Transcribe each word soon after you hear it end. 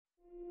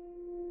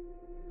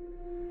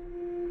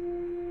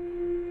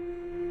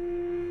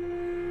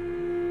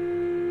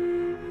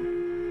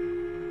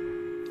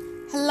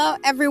Hello,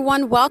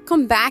 everyone.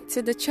 Welcome back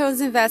to the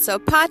Chosen Vessel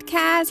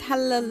podcast.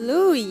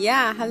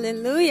 Hallelujah.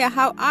 Hallelujah.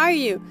 How are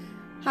you?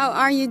 How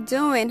are you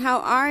doing? How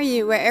are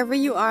you? Wherever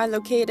you are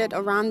located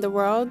around the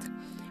world.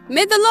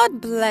 May the Lord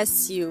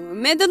bless you.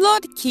 May the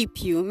Lord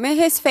keep you. May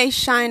his face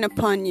shine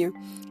upon you.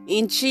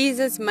 In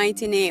Jesus'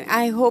 mighty name,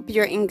 I hope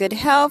you're in good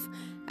health.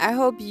 I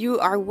hope you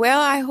are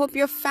well. I hope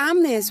your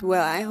family is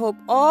well. I hope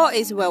all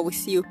is well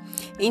with you.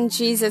 In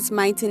Jesus'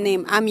 mighty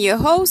name, I'm your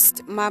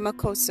host, Mama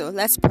Kosso.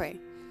 Let's pray.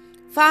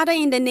 Father,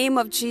 in the name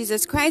of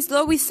Jesus Christ,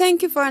 Lord, we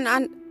thank you for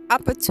an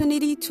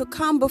opportunity to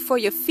come before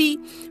your feet.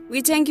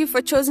 We thank you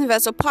for Chosen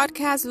Vessel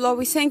Podcast. Lord,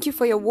 we thank you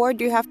for your word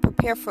you have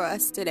prepared for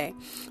us today.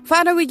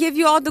 Father, we give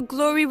you all the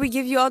glory. We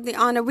give you all the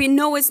honor. We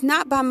know it's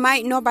not by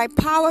might nor by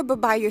power, but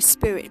by your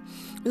spirit.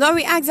 Lord,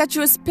 we ask that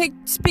you will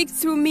speak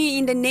through me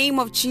in the name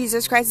of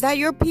Jesus Christ, that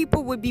your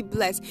people would be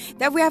blessed,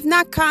 that we have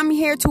not come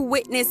here to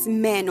witness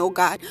men, oh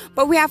God,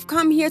 but we have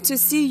come here to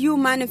see you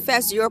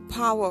manifest your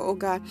power, oh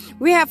God.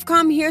 We have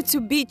come here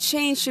to be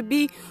changed,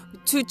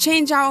 to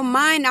change our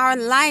mind, our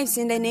lives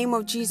in the name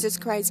of Jesus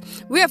Christ.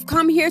 We have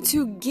come here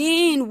to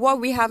gain what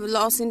we have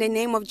lost in the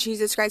name of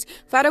Jesus Christ.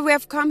 Father, we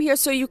have come here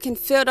so you can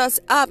fill us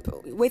up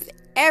with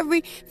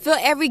fill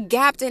every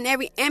gap and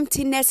every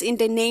emptiness in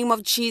the name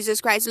of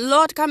Jesus Christ.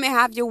 Lord, come and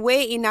have your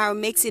way in our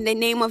mix in the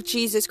name of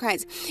Jesus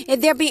Christ.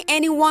 If there be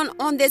anyone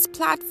on this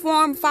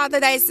platform, Father,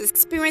 that is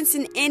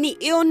experiencing any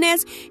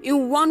illness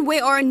in one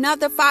way or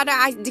another, Father,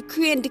 I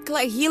decree and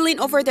declare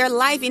healing over their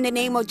life in the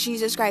name of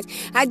Jesus Christ.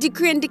 I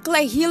decree and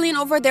declare healing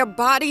over their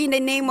body in the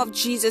name of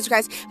Jesus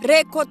Christ.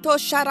 Father,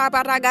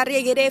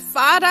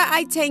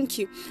 I thank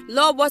you.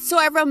 Lord,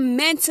 whatsoever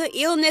mental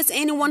illness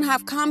anyone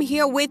have come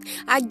here with,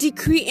 I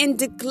decree and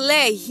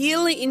declare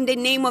healing in the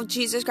name of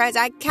Jesus Christ.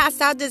 I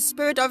cast out the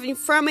spirit of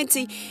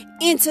infirmity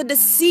into the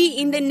sea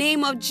in the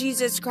name of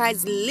Jesus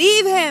Christ.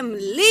 Leave him,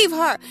 leave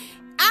her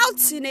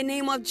out in the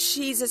name of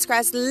Jesus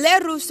Christ.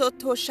 Lord,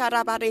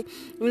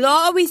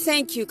 we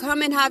thank you.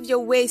 Come and have your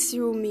way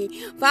through me.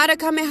 Father,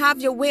 come and have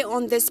your way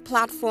on this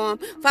platform.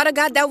 Father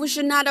God, that we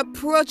should not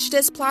approach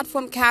this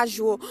platform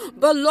casual,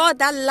 but Lord,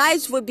 that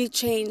lives will be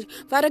changed.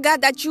 Father God,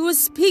 that you will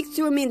speak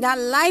through me, that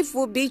life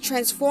will be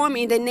transformed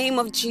in the name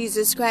of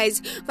Jesus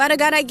Christ. Father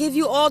God, I give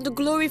you all the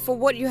glory for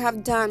what you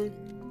have done.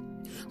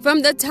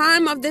 From the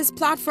time of this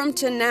platform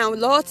to now,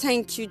 Lord,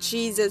 thank you,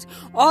 Jesus.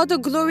 All the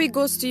glory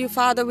goes to you,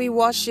 Father. We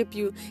worship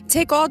you.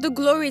 Take all the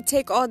glory,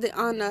 take all the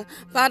honor.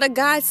 Father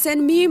God,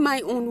 send me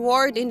my own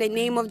word in the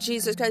name of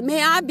Jesus Christ.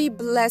 May I be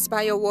blessed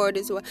by your word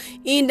as well.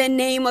 In the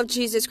name of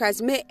Jesus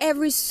Christ. May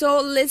every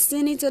soul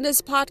listening to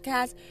this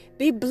podcast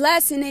be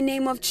blessed in the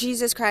name of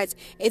Jesus Christ.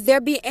 If there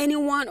be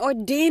anyone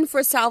ordained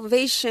for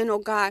salvation, oh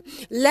God,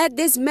 let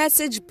this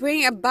message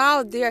bring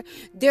about their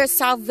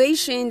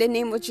salvation in the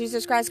name of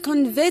Jesus Christ.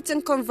 Convict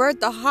and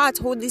convert the heart,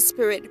 Holy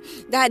Spirit,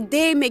 that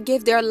they may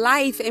give their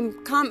life and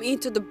come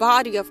into the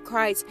body of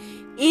Christ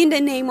in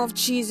the name of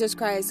Jesus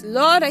Christ.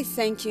 Lord, I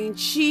thank you in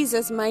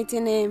Jesus' mighty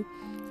name.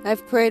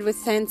 I've prayed with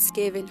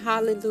thanksgiving.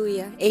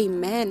 Hallelujah.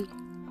 Amen.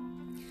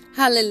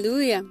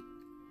 Hallelujah.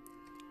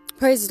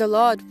 Praise the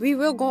Lord. We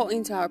will go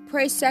into our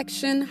praise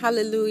section.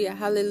 Hallelujah.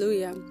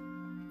 Hallelujah.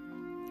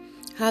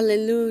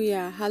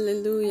 Hallelujah.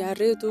 Hallelujah.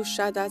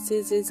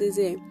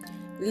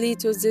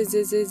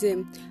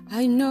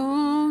 I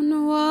know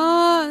no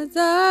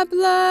other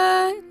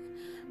blood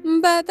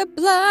but the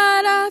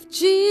blood of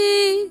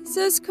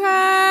Jesus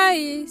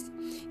Christ.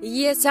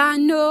 Yes, I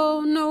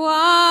know no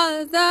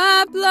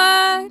other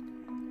blood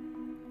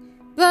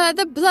but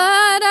the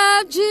blood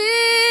of Jesus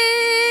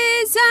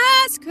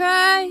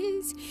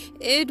Christ.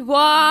 It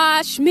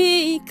washed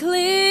me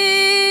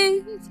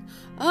clean.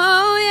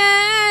 Oh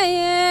yeah,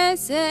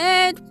 yes,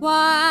 it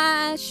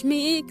washed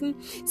me clean.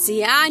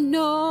 See, I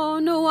know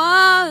no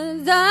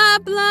other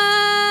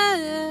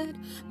blood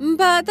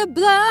but the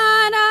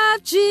blood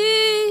of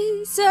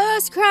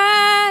Jesus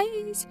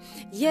Christ.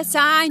 Yes,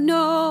 I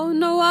know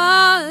no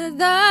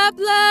other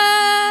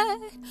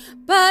blood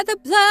but the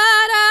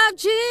blood of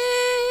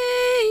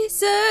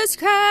Jesus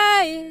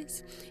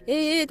Christ.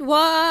 It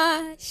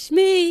washed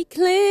me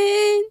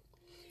clean.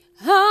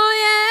 Oh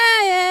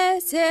yeah,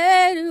 yes,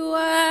 it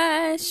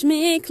washed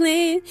me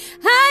clean.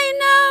 I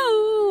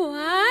know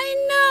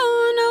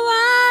no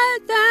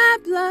other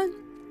blood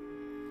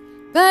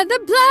but the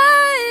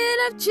blood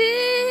of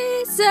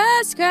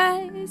Jesus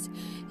Christ.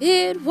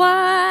 It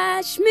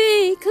washed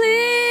me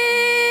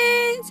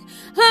clean.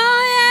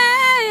 Oh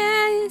yeah,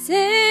 yes,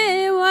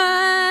 it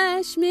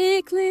washed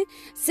me clean.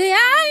 Say,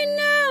 I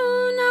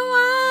know no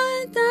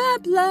other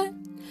blood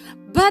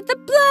but the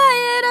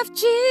blood of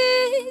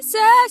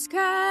Jesus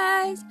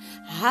Christ.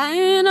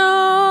 I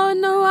know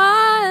no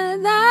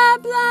other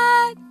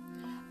blood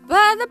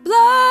but the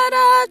blood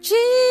of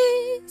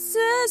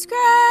Jesus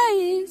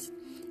Christ.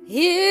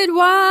 It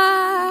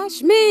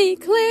washed me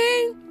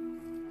clean.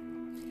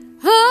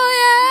 Oh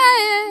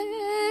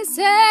yes,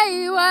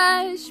 it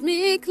washed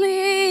me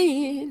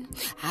clean.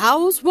 I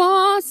was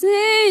once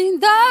in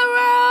the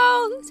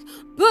world,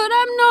 but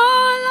I'm no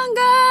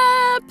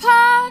longer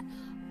part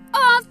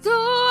of the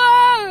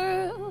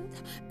world.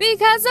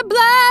 because the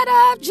blood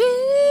of Jesus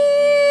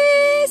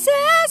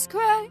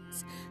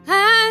Christ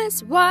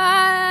has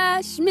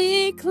washed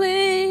me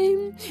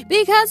clean.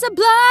 Because the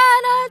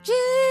blood of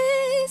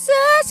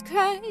Jesus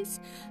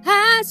Christ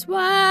has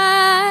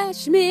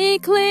washed me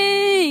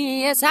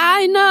clean. Yes,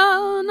 I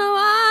know no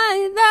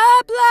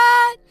other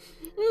blood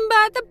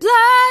but the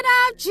blood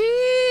of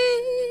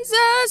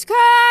Jesus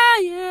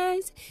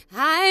Christ.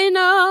 I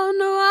know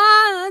no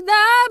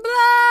other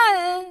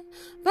blood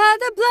but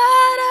the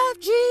blood of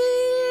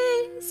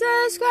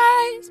Jesus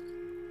Christ.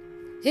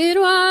 It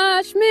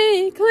washed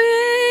me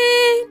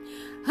clean.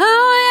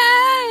 Oh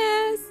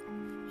yes,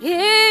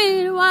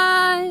 it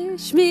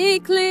washed me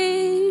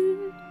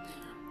clean.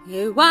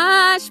 It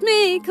washed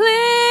me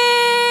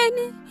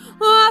clean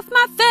of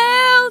my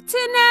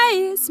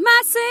filthiness,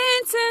 my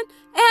sins and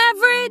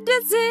every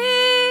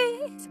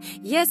disease.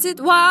 Yes, it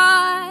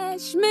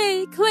washed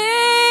me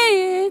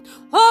clean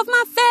of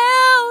my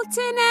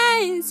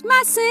filthiness,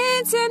 my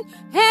sins and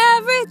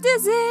every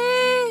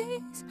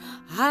disease.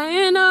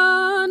 I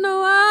know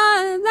no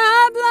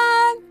other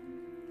blood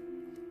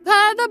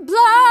but the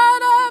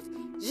blood of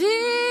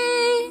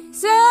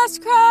Jesus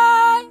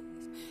Christ.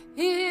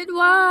 It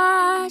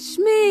washed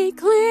me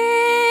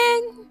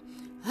clean.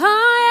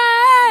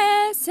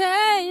 Oh yes,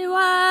 it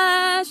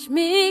washed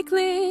me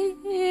clean.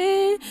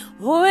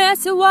 Oh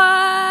yes, it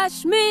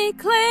washed me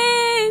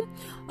clean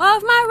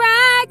of my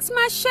rags,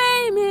 my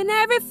shame, and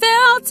every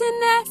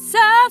filthiness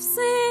of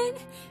sin.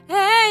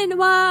 And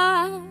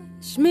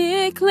washed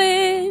me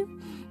clean.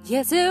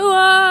 Yes, it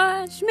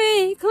washed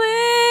me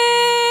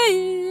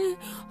clean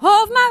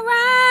of my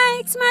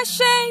rags, my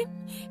shame,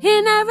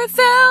 and every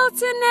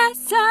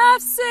filthiness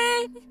of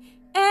sin.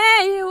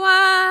 It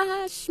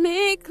washed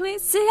me clean.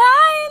 See,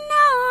 I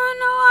know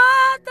no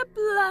other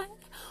blood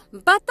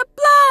but the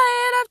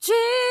blood of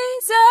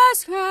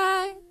Jesus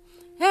Christ.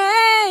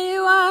 It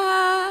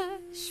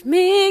washed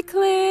me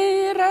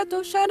clean.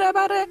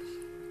 It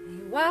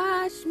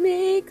washed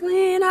me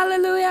clean.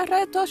 Hallelujah.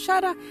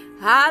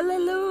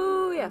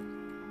 Hallelujah.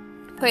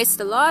 Praise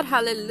the Lord.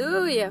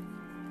 Hallelujah.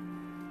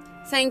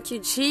 Thank you,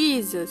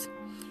 Jesus.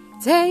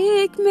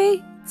 Take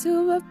me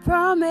to a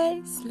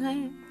promised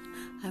land.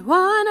 I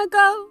want to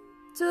go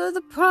to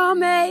the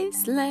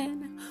promised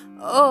land.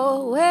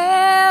 Oh,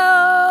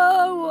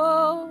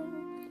 well,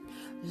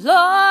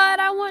 Lord,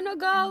 I want to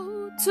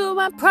go to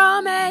my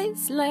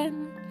promised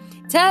land.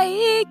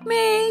 Take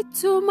me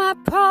to my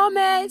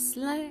promised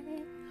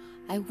land.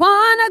 I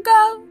want to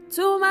go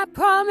to my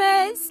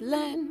promised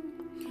land.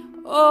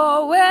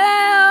 Oh,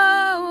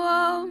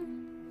 well,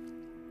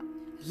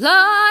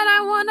 Lord,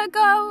 I want to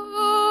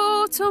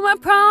go to my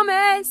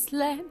promised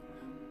land.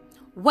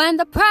 When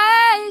the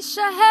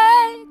pressure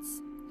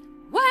hits,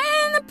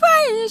 when the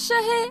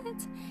pressure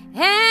hits,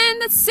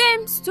 and there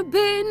seems to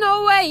be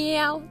no way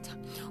out.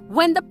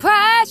 When the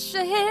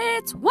pressure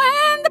hits,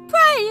 when the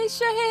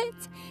pressure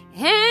hits,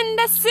 and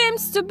there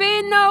seems to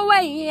be no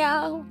way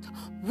out.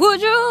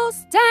 Would you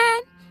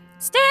stand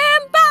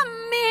by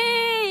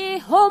me?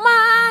 Hold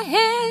my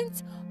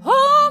hands,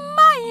 hold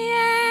my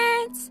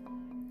hands.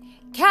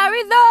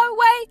 Carry the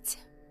weight,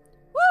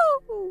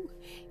 woo!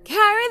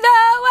 Carry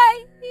the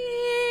weight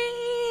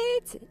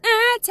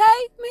and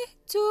take me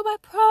to my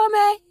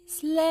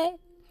promised land.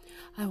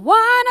 I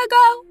wanna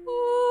go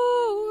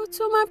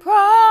to my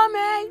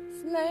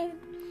promised land.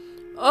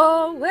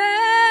 Oh,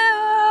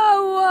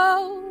 well,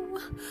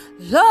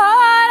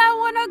 Lord, I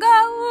wanna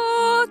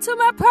go to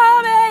my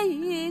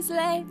promised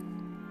land.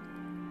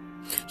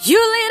 You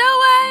lead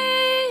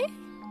away,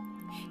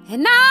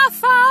 and I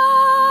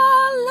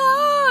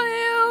follow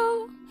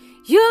you.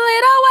 You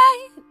lead away,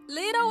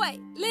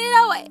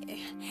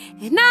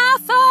 and I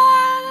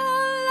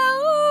follow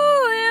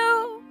you.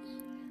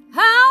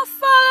 I'll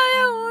follow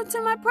you to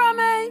my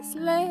promised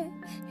land.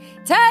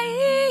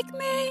 Take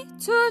me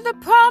to the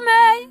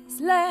promised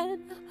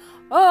land.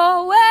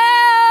 Oh,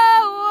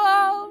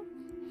 well,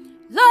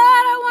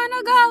 Lord, I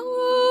wanna go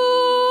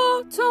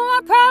to my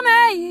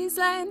promised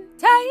land.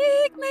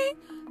 Take me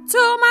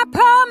to my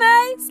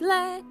promised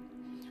land.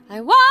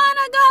 I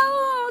wanna go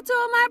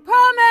to my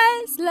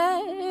promised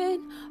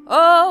land.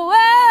 Oh,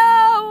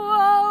 well,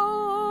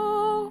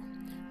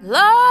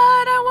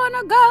 Lord, I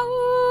wanna go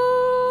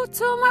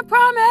to my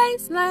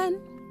promised land.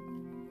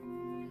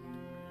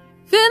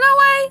 Feel the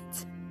weight.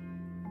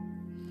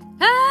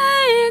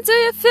 Hey, do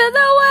you feel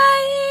the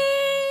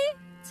weight?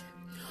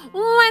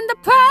 When the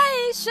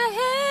pressure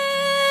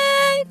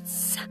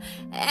hits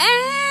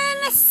and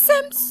there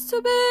seems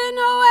to be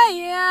no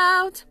way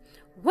out.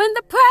 When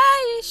the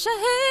pressure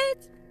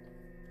hits,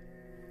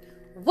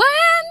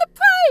 when the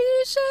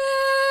pressure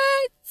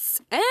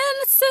hits and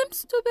there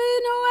seems to be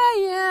no way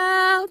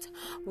out.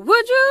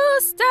 Would you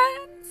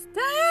stand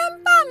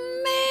by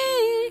me?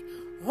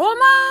 Hold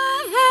my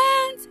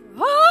hands,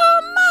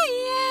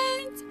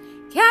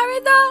 carry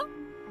the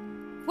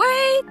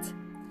weight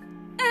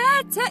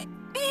and take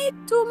me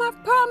to my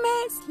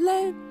promised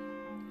land.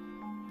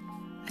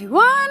 I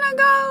wanna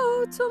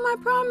go to my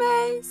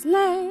promised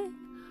land.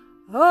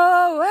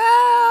 Oh,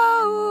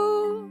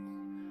 well,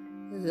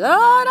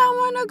 Lord, I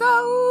want to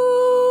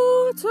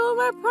go to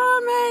my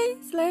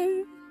promised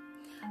land,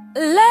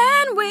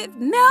 land with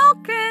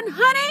milk and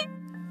honey,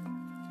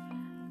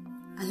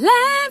 a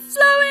land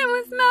flowing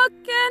with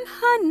milk and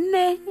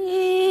honey,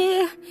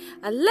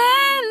 a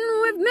land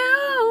with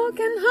milk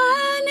and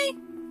honey,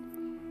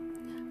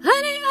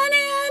 honey,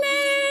 honey, honey,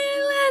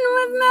 land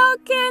with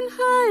milk and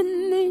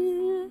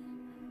honey.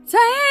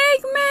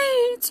 Take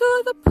me to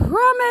the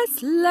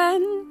promised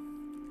land.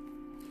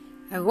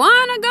 I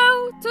wanna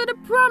go to the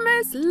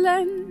promised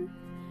land.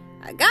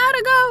 I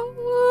gotta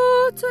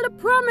go to the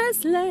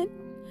promised land.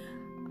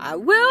 I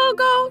will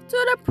go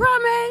to the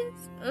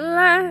promised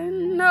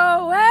land.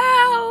 Oh,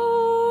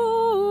 well,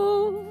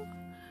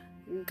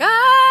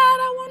 God,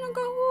 I wanna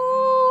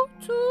go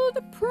to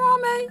the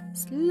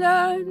promised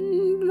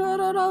land.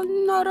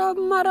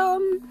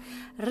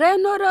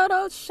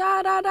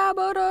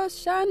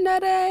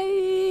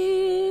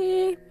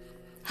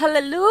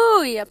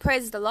 Hallelujah.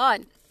 Praise the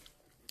Lord.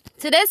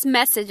 Today's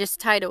message is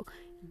titled,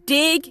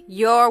 Dig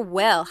Your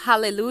Well.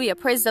 Hallelujah.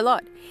 Praise the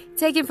Lord.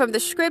 Taken from the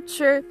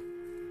scripture,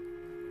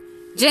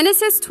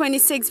 Genesis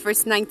 26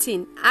 verse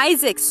 19.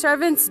 Isaac's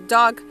servants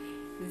dug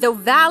the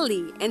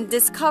valley and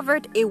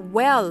discovered a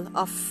well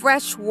of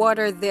fresh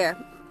water there.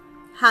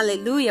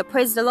 Hallelujah.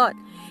 Praise the Lord.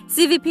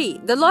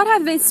 CVP, the Lord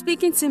has been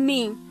speaking to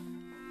me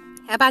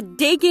about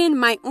digging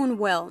my own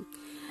well.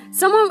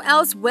 Someone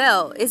else's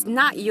well is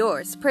not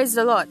yours. Praise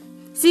the Lord.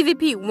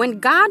 CVP, when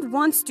God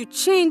wants to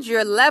change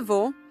your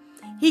level,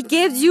 He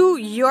gives you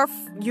your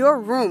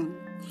room.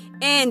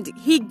 And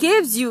He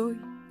gives you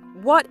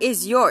what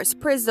is yours.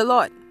 Praise the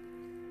Lord.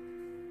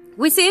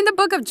 We see in the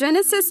book of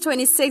Genesis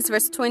 26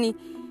 verse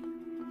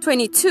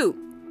 22.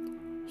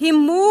 He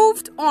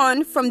moved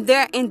on from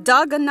there and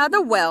dug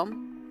another well,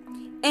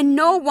 and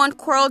no one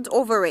quarreled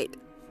over it.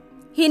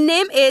 He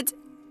named it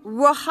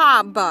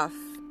Rehoboth,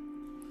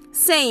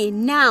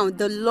 saying, now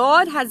the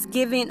Lord has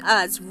given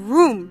us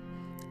room,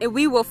 and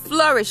we will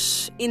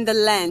flourish in the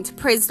land.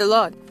 Praise the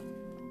Lord.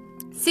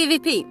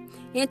 CVP,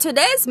 in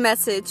today's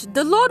message,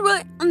 the Lord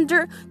will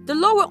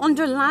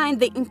underline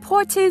the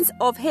importance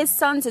of His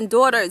sons and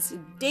daughters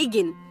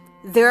digging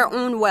their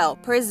own well.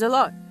 Praise the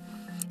Lord.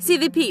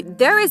 CVP,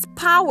 there is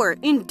power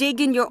in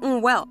digging your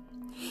own well.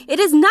 It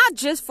is not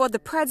just for the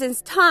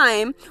present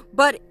time,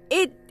 but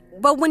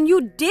when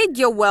you dig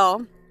your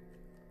well,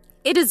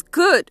 it is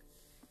good.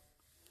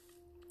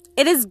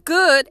 It is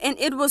good, and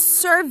it will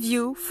serve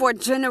you for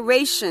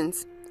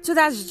generations. So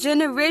that's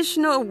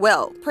generational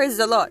well. Praise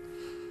the Lord.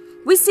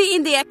 We see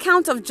in the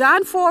account of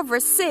John 4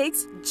 verse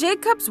 6,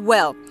 Jacob's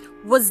well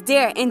was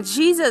there, and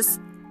Jesus,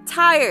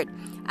 tired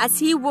as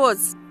he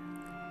was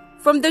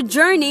from the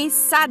journey,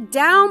 sat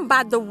down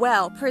by the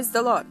well. Praise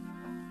the Lord.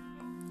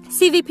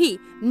 CVP,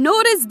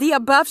 notice the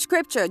above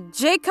scripture.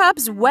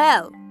 Jacob's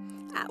well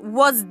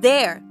was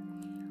there.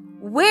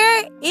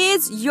 Where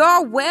is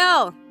your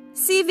well?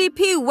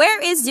 CVP,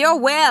 where is your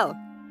well?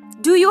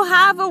 Do you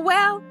have a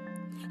well?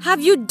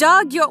 Have you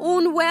dug your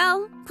own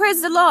well?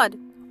 Praise the Lord.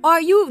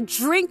 Are you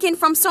drinking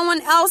from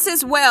someone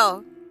else's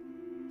well?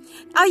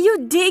 Are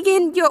you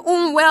digging your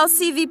own well,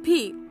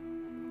 CVP?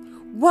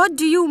 What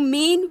do you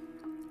mean,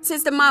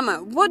 Sister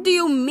Mama? What do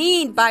you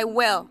mean by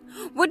well?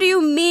 What do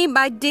you mean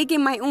by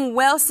digging my own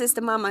well,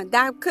 Sister Mama?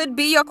 That could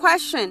be your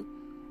question.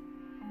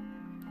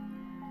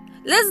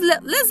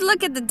 Let's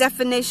look at the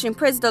definition.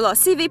 Praise the Lord.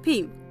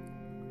 CVP.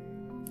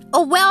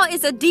 A well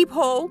is a deep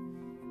hole,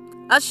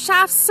 a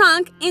shaft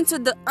sunk into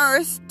the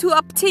earth to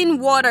obtain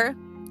water,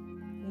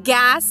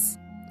 gas,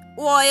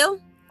 oil,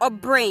 or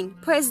brain.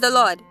 Praise the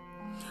Lord.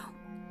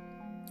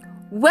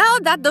 Well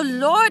that the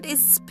Lord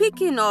is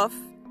speaking of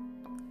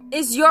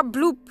is your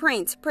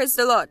blueprint. Praise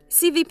the Lord.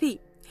 CVP.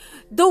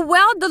 The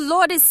well the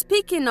Lord is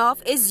speaking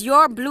of is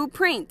your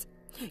blueprint,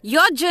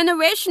 your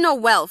generational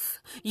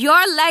wealth,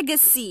 your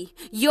legacy,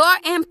 your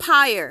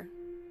empire.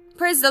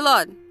 Praise the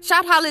Lord.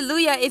 Shout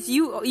hallelujah if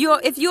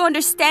you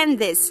understand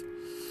this.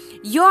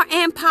 Your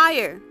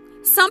empire,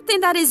 something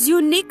that is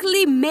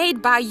uniquely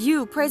made by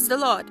you. Praise the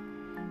Lord.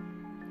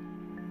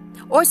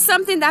 Or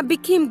something that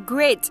became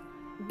great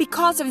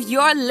because of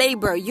your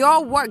labor,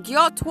 your work,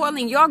 your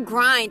toiling, your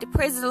grind.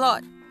 Praise the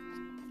Lord.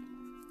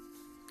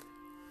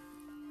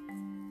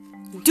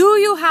 Do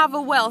you have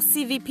a well,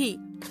 CVP?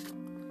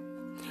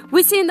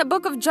 We see in the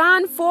book of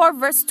John 4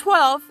 verse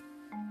 12,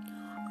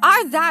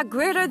 are thou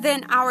greater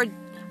than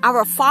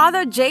our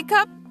father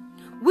Jacob,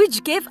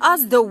 which gave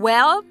us the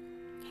well,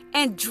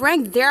 and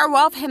drank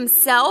thereof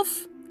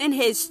himself, and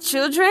his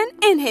children,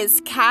 and his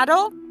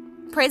cattle?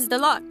 Praise the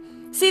Lord.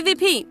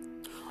 CVP,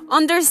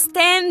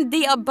 understand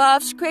the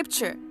above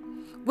scripture.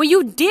 When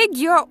you dig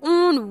your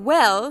own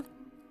well,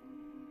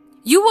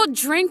 you will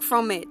drink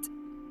from it.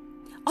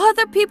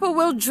 Other people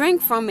will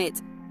drink from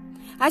it.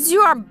 As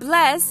you are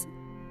blessed,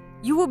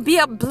 you will be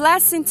a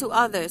blessing to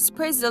others.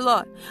 Praise the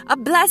Lord. A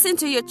blessing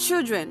to your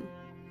children.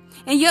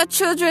 And your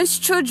children's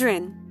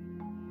children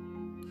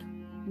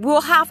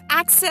will have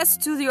access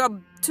to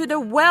the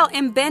well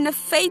and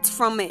benefit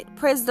from it.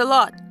 Praise the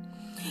Lord.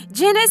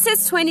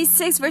 Genesis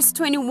 26 verse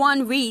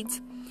 21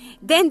 reads,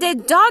 then they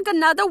dug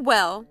another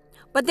well,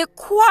 But they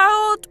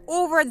quarreled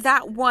over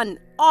that one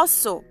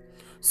also.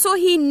 So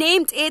he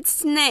named it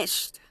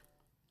Snitch,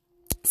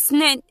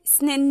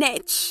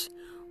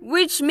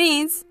 which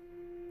means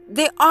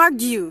they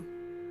argue.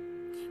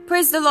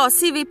 Praise the Lord.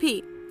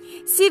 CVP,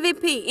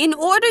 in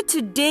order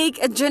to dig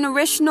a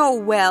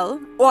generational well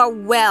or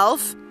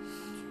wealth,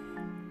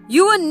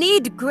 you will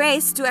need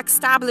grace to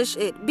establish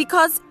it,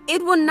 because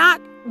it will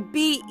not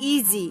be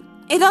easy.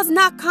 It does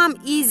not come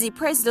easy.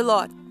 Praise the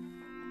Lord.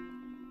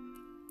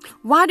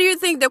 Why do you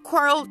think they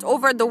quarreled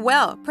over the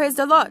well? Praise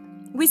the Lord.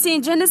 We see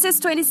in Genesis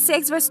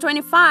 26 verse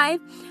 25,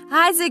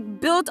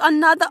 Isaac built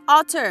another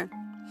altar.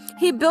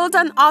 He built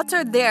an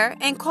altar there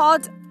and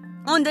called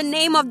on the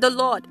name of the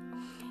Lord.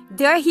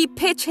 There he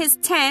pitched his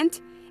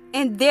tent,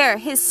 and there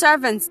his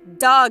servants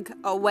dug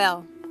a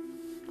well.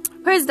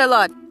 Praise the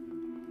Lord.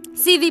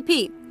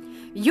 CVP,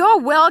 your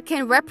well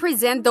can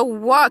represent the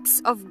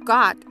works of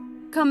God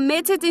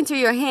committed into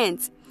your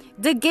hands.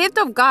 The gift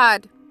of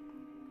God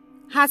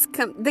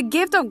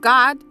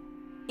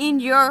in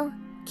your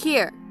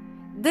care.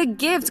 The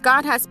gift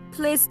God has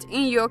placed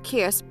in your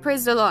cares.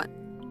 Praise the Lord.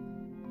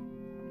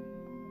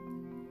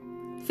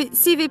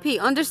 CVP,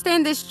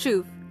 understand this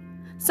truth.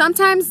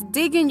 Sometimes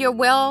digging your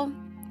well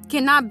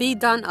cannot be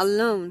done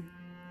alone.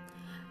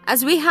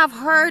 As we have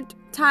heard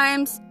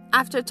times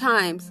after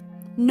times,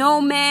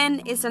 no man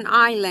is an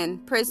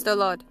island. Praise the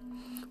Lord.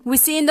 We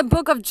see in the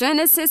book of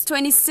Genesis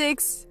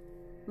 26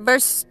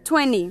 verse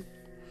 20.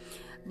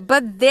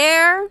 But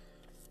the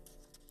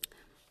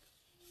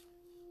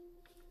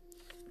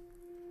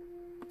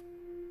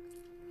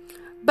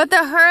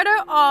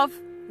herder of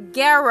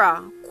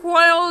Gerar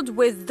quarreled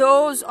with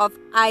those of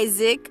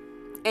Isaac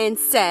and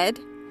said,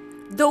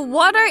 the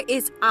water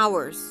is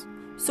ours.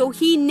 So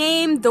he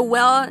named the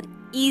well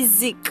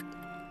Ezek,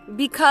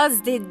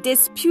 because they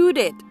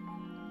disputed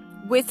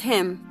with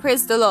him.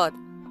 Praise the Lord.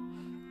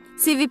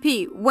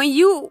 CVP,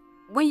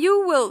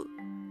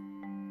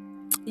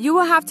 you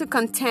will have to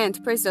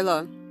contend. Praise the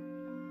Lord.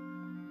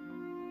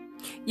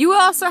 You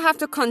will also have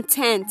to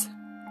contend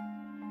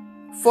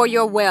for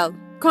your well.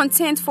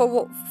 Content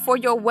for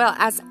your well,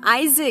 as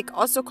Isaac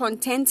also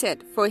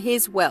contented for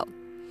his well.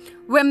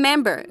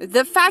 Remember,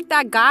 the fact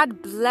that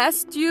God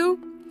blessed you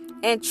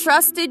and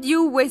trusted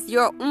you with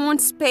your own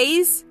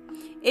space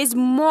is a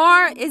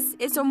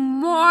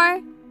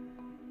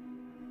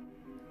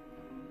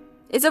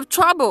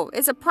trouble.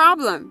 It's a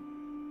problem.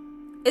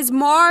 It's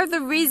more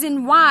the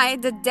reason why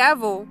the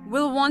devil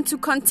will want to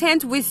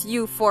contend with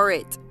you for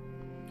it.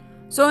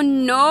 So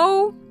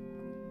no.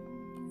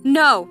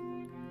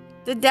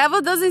 The devil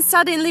doesn't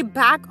suddenly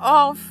back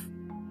off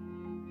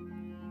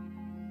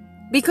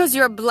because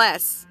you're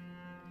blessed.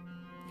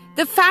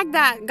 The fact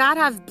that God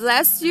has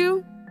blessed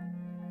you,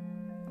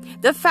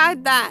 the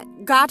fact that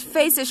God's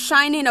face is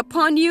shining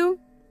upon you,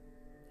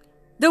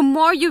 the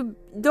more you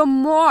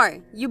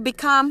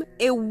become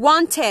a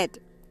wanted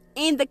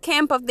in the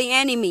camp of the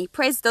enemy.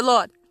 Praise the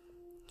Lord.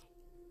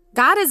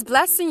 God is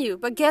blessing you,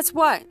 but guess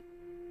what?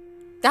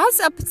 That's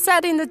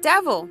upsetting the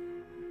devil.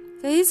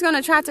 So he's going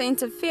to try to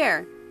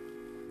interfere.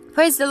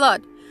 Praise the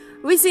Lord.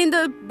 We see in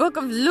the book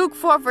of Luke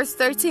 4 verse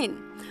 13.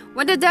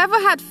 When the devil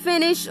had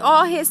finished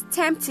all his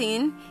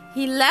tempting,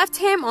 he left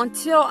him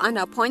until an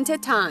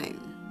appointed time.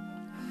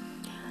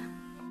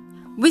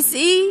 We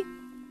see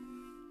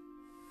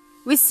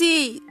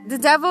the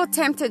devil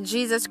tempted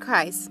Jesus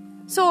Christ.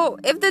 So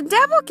if the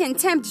devil can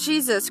tempt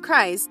Jesus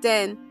Christ,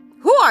 then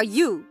who are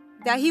you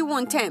that he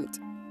won't tempt?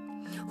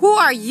 Who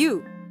are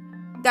you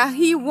that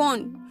he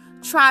won't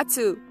try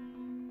to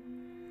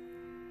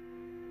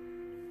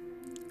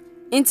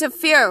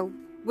interfere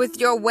with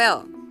your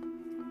will?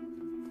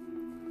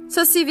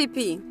 So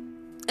CVP,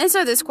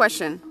 answer this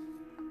question.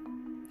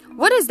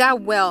 What is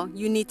that well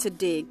you need to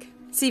dig?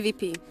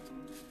 CVP,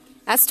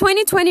 as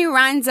 2020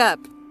 runs up,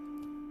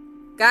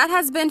 God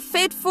has been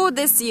faithful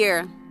this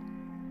year.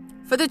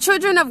 For the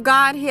children of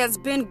God, he has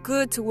been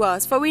good to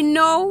us. For we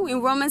know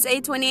in Romans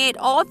 8:28,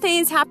 all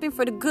things happen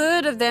for the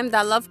good of them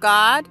that love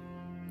God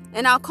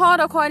and are called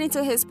according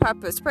to his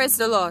purpose. Praise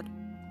the Lord.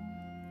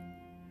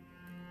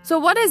 So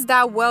what is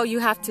that well you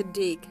have to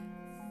dig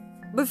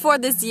before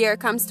this year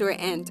comes to an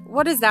end?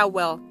 What is that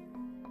well?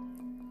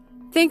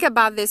 Think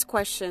about this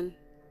question.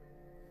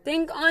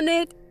 Think on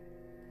it.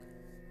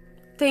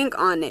 Think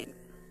on it.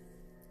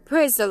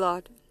 Praise the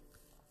Lord.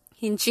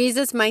 In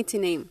Jesus' mighty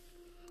name,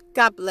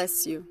 God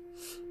bless you.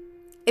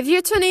 If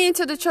you're tuning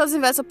into the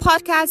Chosen Vessel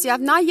podcast, you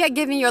have not yet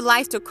given your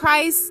life to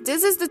Christ,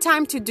 this is the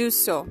time to do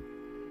so.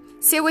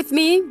 Say with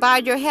me, bow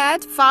your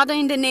head. Father,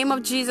 in the name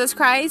of Jesus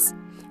Christ,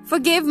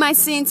 forgive my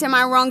sins and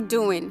my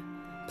wrongdoing.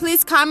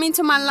 Please come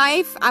into my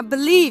life. I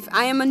believe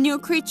I am a new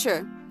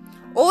creature.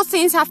 All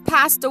things have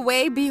passed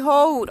away.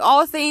 Behold,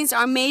 all things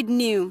are made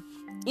new.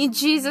 In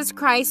Jesus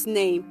Christ's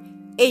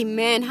name,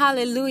 amen.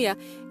 Hallelujah.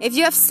 If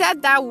you have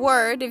said that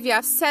word, if you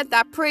have said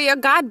that prayer,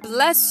 God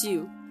bless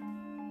you.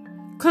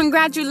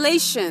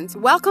 Congratulations.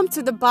 Welcome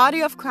to the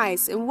body of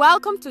Christ and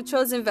welcome to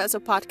Chosen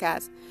Vessel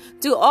Podcast.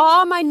 To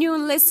all my new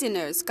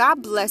listeners,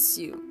 God bless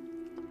you.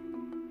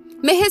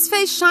 May his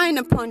face shine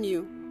upon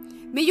you.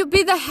 May you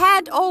be the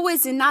head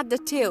always and not the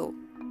tail.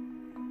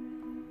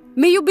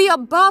 May you be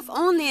above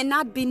only and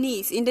not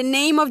beneath, in the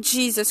name of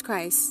Jesus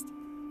Christ.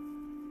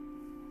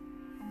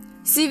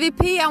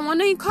 CVP, I want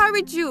to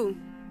encourage you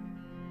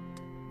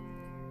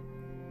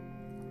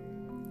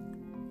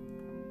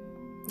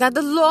that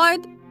the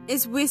Lord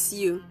is with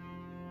you.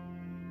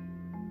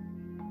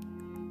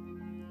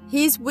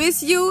 He's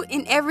with you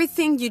in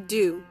everything you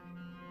do.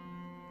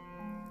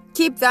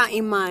 Keep that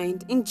in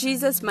mind, in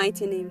Jesus'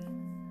 mighty name.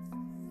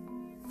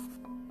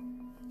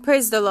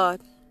 Praise the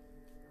Lord.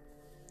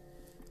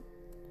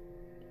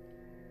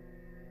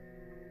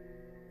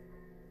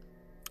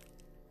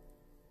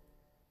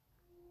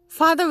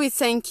 Father, we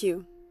thank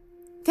you.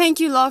 Thank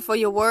you, Lord, for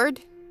your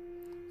word.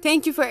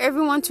 Thank you for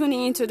everyone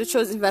tuning into the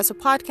Chosen Vessel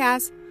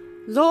podcast.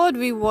 Lord,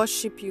 we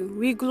worship you.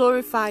 We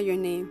glorify your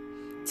name.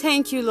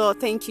 Thank you, Lord.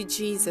 Thank you,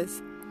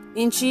 Jesus.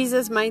 In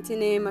Jesus' mighty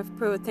name, I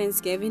pray with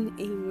thanksgiving.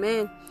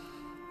 Amen.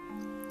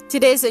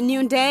 Today is a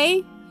new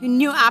day, a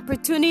new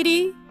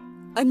opportunity,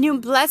 a new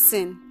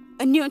blessing,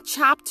 a new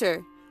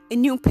chapter, a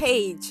new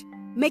page.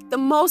 Make the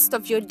most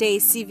of your day,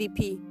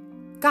 CVP.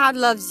 God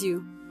loves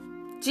you.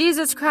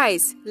 Jesus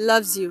Christ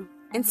loves you,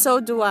 and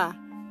so do I.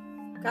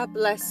 God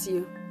bless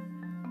you.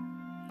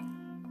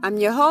 I'm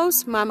your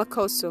host, Mama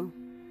Kosso.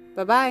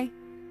 Bye-bye.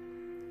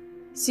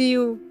 See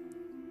you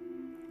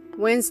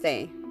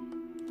Wednesday.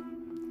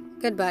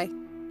 Goodbye.